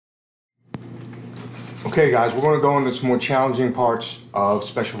Okay guys, we're going to go into some more challenging parts of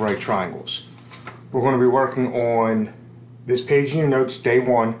special right triangles. We're going to be working on this page in your notes, day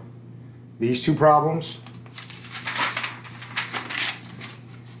 1, these 2 problems,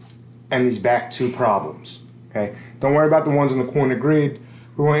 and these back 2 problems. Okay, don't worry about the ones in the corner grid.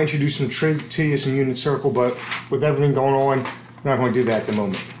 We want to introduce some trig to you, some unit circle, but with everything going on, we're not going to do that at the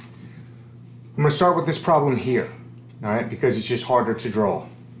moment. I'm going to start with this problem here, alright, because it's just harder to draw.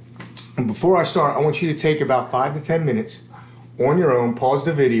 And before I start, I want you to take about 5 to 10 minutes on your own, pause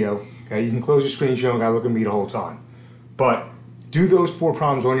the video, okay, you can close the screen so you don't gotta look at me the whole time. But do those 4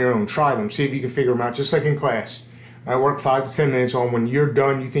 problems on your own, try them, see if you can figure them out, just like in class. I work 5 to 10 minutes on when you're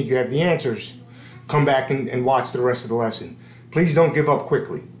done, you think you have the answers, come back and watch the rest of the lesson. Please don't give up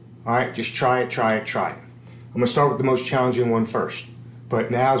quickly, alright, just try it. I'm gonna start with the most challenging one first, but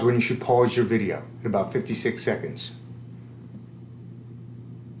now is when you should pause your video at about 56 seconds.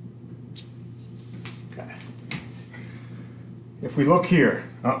 If we look here,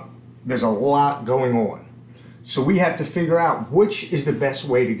 there's a lot going on. So we have to figure out which is the best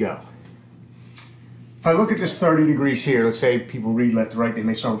way to go. If I look at this 30 degrees here, let's say people read left to right, they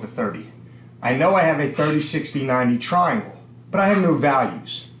may start with the 30. I know I have a 30, 60, 90 triangle, but I have no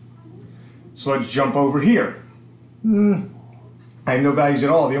values. So let's jump over here. I have no values at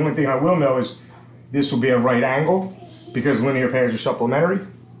all. The only thing I will know is this will be a right angle because linear pairs are supplementary.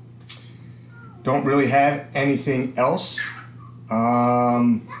 Don't really have anything else.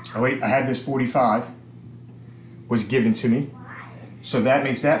 Oh wait, I had this 45 was given to me, so that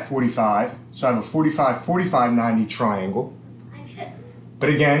makes that 45. So I have a 45, 45, 90 triangle, but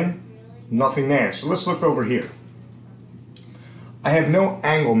again, nothing there. So let's look over here. I have no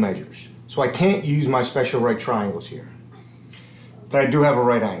angle measures, so I can't use my special right triangles here, but I do have a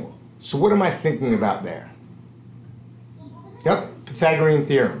right angle. So what am I thinking about there? Yep, Pythagorean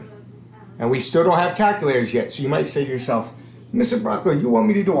theorem. And we still don't have calculators yet, so you might say to yourself, Mr. Bruckler, you want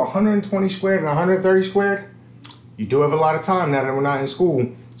me to do 120 squared and 130 squared? You do have a lot of time now that we're not in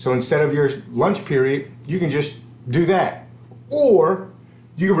school, so instead of your lunch period, you can just do that. Or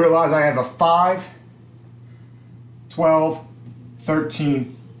you can realize I have a 5, 12, 13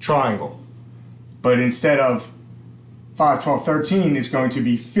 triangle. But instead of 5, 12, 13, it's going to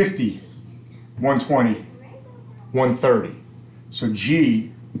be 50, 120, 130. So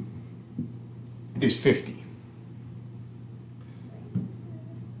G is 50.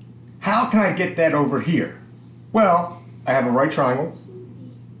 How can I get that over here? Well, I have a right triangle.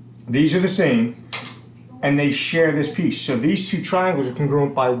 These are the same, and they share this piece. So these 2 triangles are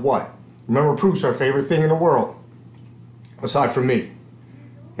congruent by what? Remember, proof's our favorite thing in the world, aside from me.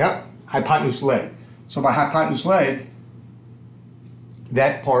 Yep, hypotenuse leg. So by hypotenuse leg,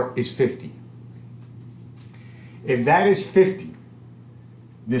 that part is 50. If that is 50,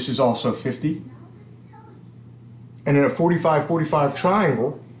 this is also 50. And in a 45, 45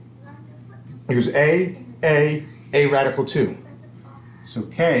 triangle, it goes A radical 2. So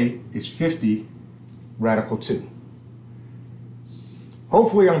K is 50 radical 2.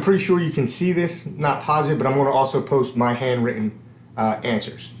 Hopefully, I'm pretty sure you can see this, not positive, but I'm going to also post my handwritten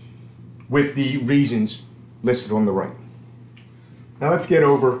answers with the reasons listed on the right. Now let's get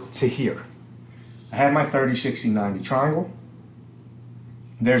over to here. I have my 30, 60, 90 triangle.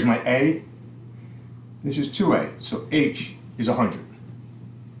 There's my A. This is 2A, so H is 100.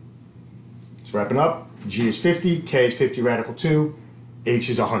 It's wrapping up. G is 50, K is 50 radical 2, H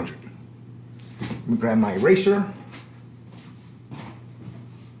is 100. Let me grab my eraser.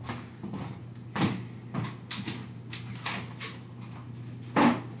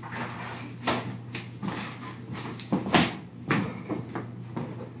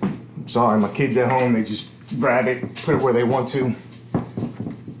 I'm sorry, my kids at home, they just grab it, put it where they want to.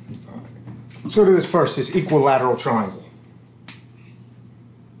 Let's go to this first, this equilateral triangle.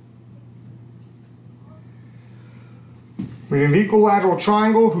 We have an equilateral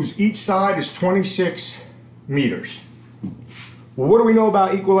triangle whose each side is 26 meters. Well, what do we know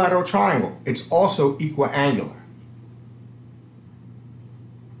about equilateral triangle? It's also equiangular.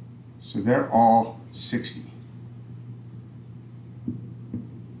 So they're all 60.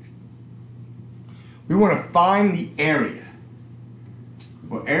 We want to find the area.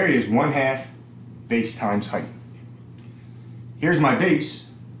 Well, area is 1/2 base times height. Here's my base.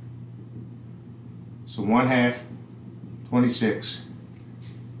 So 1/2 26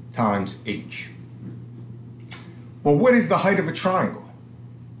 times H. Well, what is the height of a triangle?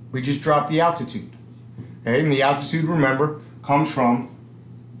 We just dropped the altitude. Okay, and the altitude, remember, comes from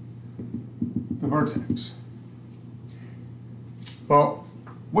the vertex. Well,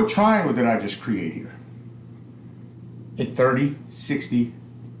 what triangle did I just create here? A 30, 60,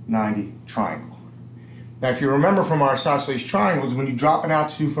 90 triangle. Now, if you remember from our isosceles triangles, when you drop an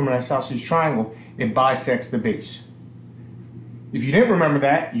altitude from an isosceles triangle, it bisects the base. If you didn't remember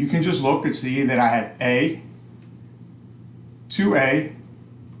that, you can just look and see that I have A, 2A,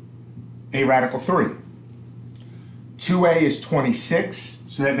 A radical 3. 2A is 26,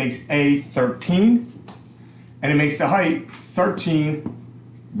 so that makes A 13, and it makes the height 13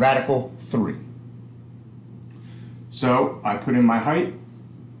 radical 3. So I put in my height,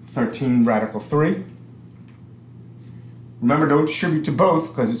 13 radical 3. Remember, don't distribute to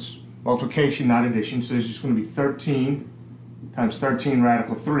both because it's multiplication, not addition, so it's just going to be 13 times 13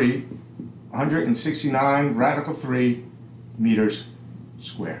 radical 3, 169 radical 3 meters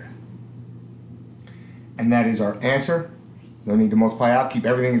squared. And that is our answer. No need to multiply out. Keep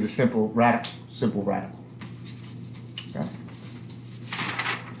everything as a simple radical. Okay.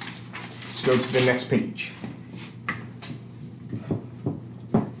 Let's go to the next page.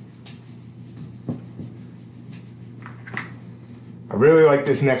 I really like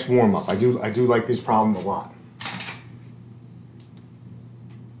this next warm-up. I do like this problem a lot.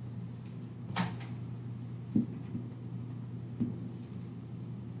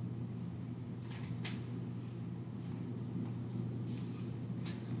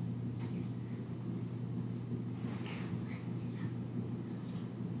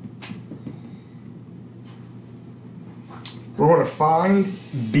 We're going to find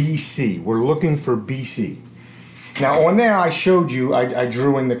BC. We're looking for BC. Now on there I showed you, I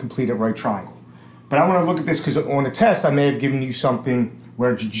drew in the completed right triangle. But I want to look at this because on the test I may have given you something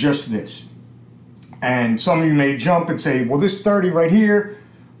where it's just this. And some of you may jump and say, well, this 30 right here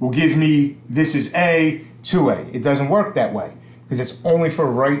will give me, this is A, 2A. It doesn't work that way because it's only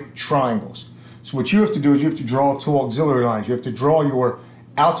for right triangles. So what you have to do is you have to draw two auxiliary lines. You have to draw your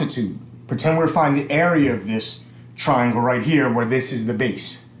altitude. Pretend we're finding the area of this triangle right here where this is the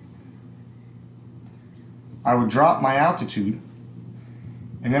base. I would drop my altitude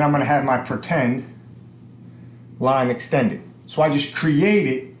and then I'm going to have my pretend line extended. So I just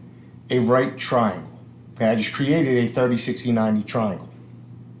created a right triangle. Okay, I just created a 30, 60, 90 triangle.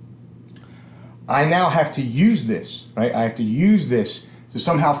 I now have to use this, right? I have to use this to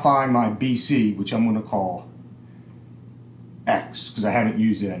somehow find my BC, which I'm going to call X because I haven't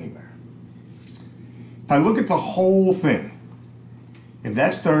used it anywhere. If I look at the whole thing, if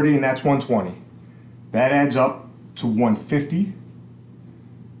that's 30 and that's 120, that adds up to 150.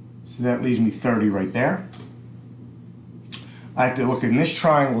 So that leaves me 30 right there. I have to look in this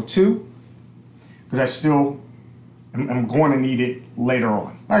triangle too, because I'm going to need it later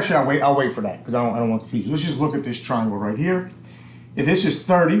on. Actually, I'll wait for that because I don't want confusion. Let's just look at this triangle right here. If this is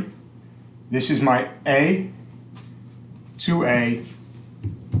 30, this is my A, 2A,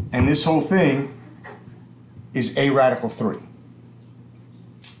 and this whole thing is A radical 3.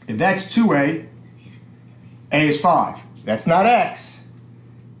 If that's 2A, A is 5. That's not X.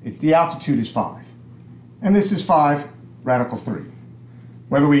 It's the altitude is 5. And this is 5 radical 3.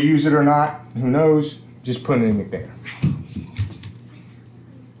 Whether we use it or not, who knows? Just put it in there.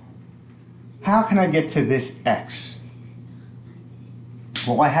 How can I get to this X?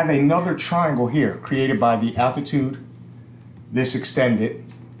 Well, I have another triangle here created by the altitude, this extended,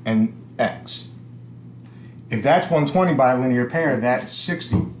 and X. If that's 120 by a linear pair, that's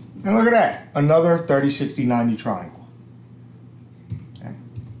 60. And look at that, another 30, 60, 90 triangle. Okay.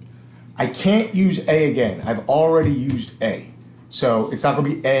 I can't use A again. I've already used A. So it's not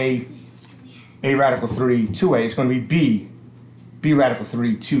going to be A radical 3, 2A. It's going to be B radical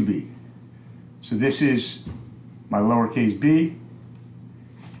 3, 2B. So this is my lowercase b.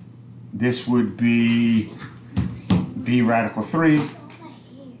 This would be B radical 3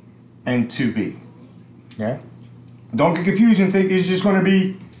 and 2B. Okay? Don't get confused and think it's just going to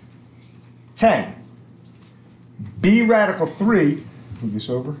be 10. B radical 3, move this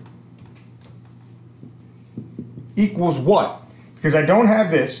over, equals what? Because I don't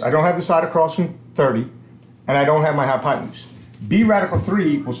have this, I don't have the side across from 30, and I don't have my hypotenuse. B radical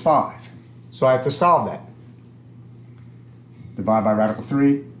 3 equals 5. So I have to solve that. Divide by radical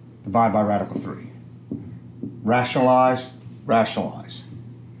 3, divide by radical 3. Rationalize, rationalize.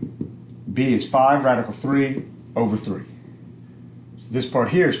 B is 5 radical 3 over 3. So this part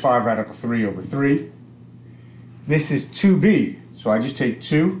here is 5 radical 3 over 3. This is 2b, so I just take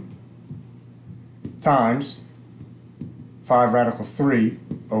 2 times 5 radical 3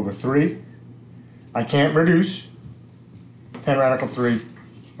 over 3. I can't reduce. 10 radical 3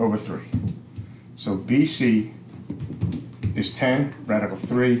 over 3. So BC is 10 radical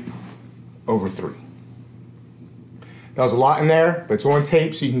 3 over 3. That was a lot in there, but it's on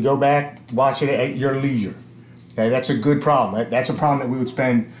tape, so you can go back, watch it at your leisure. Okay, that's a good problem. That's a problem that we would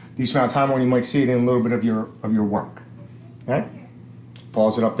spend decent amount of time on. You might see it in a little bit of your work. Okay,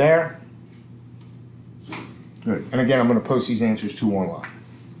 pause it up there. Good. And again, I'm going to post these answers too online.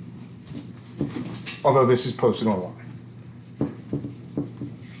 Although this is posted online.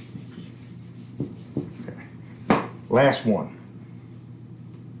 Okay. Last one.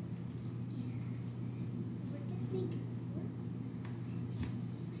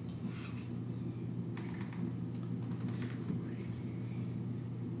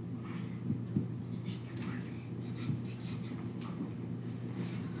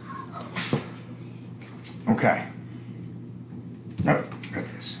 Okay. Nope, got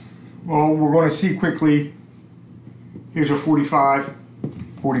this. Well, we're going to see quickly. Here's a 45,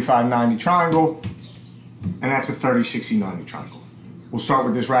 45, 90 triangle, and that's a 30, 60, 90 triangle. We'll start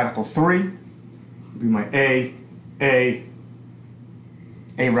with this radical 3. It'll be my A,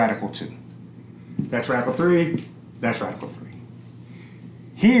 radical 2. That's radical 3, that's radical 3.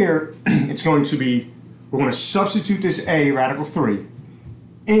 Here, it's going to be, we're going to substitute this A, radical 3,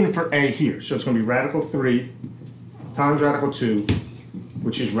 in for A here. So it's going to be radical 3 times radical 2,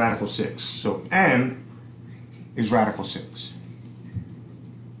 which is radical 6. So M is radical 6.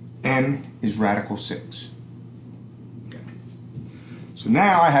 M is radical 6. Okay. So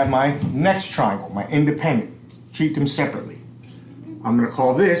now I have my next triangle, my independent. Treat them separately. I'm going to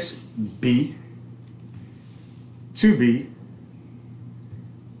call this B, 2B,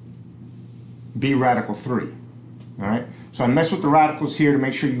 B radical 3. All right? So I mess with the radicals here to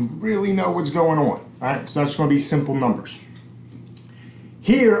make sure you really know what's going on. All right? So that's going to be simple numbers.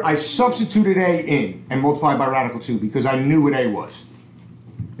 Here I substituted A in and multiplied by radical 2 because I knew what A was.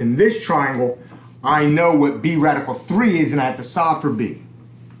 In this triangle, I know what B radical 3 is and I have to solve for B.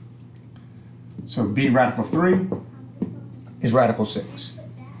 So B radical 3 is radical 6.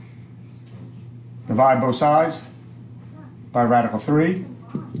 Divide both sides by radical 3.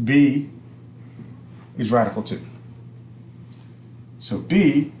 B is radical 2. So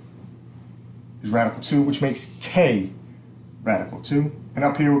B is radical 2, which makes K radical 2. And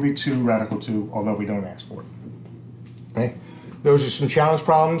up here will be 2 radical 2, although we don't ask for it. Okay? Those are some challenge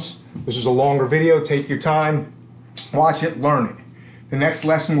problems. This is a longer video. Take your time. Watch it. Learn it. The next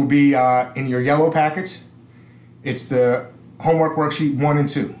lesson will be in your yellow packets. It's the homework worksheet 1 and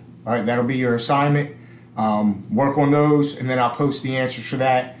 2. All right, that'll be your assignment. Work on those, and then I'll post the answers for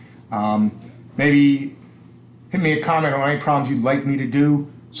that. Maybe hit me a comment on any problems you'd like me to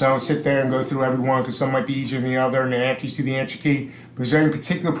do, so I don't sit there and go through every one, because some might be easier than the other, and then after you see the answer key, but is there any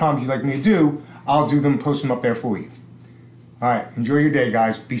particular problems you'd like me to do, I'll do them and post them up there for you. All right, enjoy your day,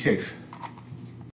 guys. Be safe.